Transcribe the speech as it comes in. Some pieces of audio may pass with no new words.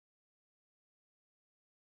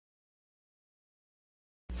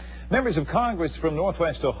Members of Congress from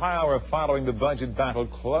Northwest Ohio are following the budget battle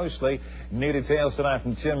closely. New details tonight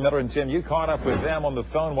from Tim Miller. And Tim, you caught up with them on the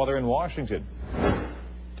phone while they're in Washington.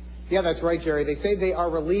 Yeah, that's right, Jerry. They say they are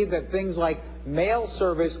relieved that things like mail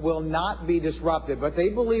service will not be disrupted, but they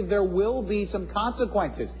believe there will be some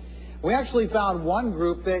consequences. We actually found one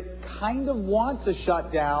group that kind of wants a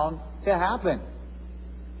shutdown to happen.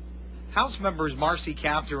 House members Marcy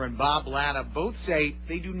Kaptur and Bob Latta both say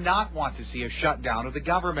they do not want to see a shutdown of the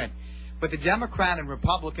government. But the Democrat and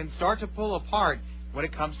Republicans start to pull apart when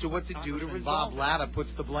it comes to what to do to resolve. Bob Latta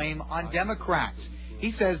puts the blame on Democrats.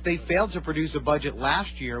 He says they failed to produce a budget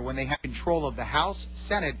last year when they had control of the House,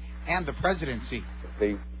 Senate, and the presidency.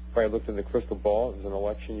 They probably looked in the crystal ball. It was an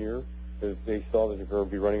election year. They saw that they're going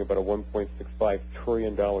to be running about a $1.65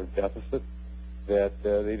 trillion deficit. That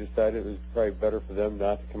they decided it was probably better for them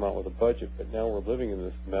not to come out with a budget. But now we're living in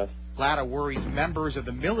this mess. Latta worries members of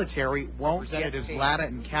the military won't. Representatives Latta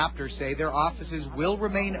and Kaptur say their offices will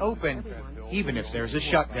remain open even if there's a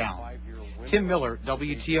shutdown. Tim Miller,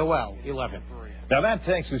 WTOL 11. Now that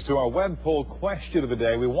takes us to our web poll question of the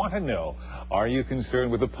day. We want to know, are you concerned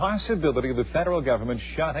with the possibility of the federal government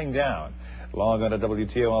shutting down? Log on to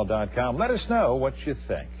WTOL.com. Let us know what you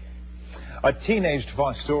think. A teenaged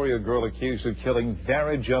Fostoria girl accused of killing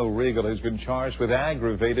Vera Jo Regal has been charged with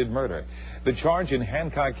aggravated murder. The charge in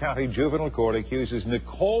Hancock County Juvenile Court accuses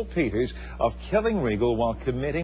Nicole Peters of killing Regal while committing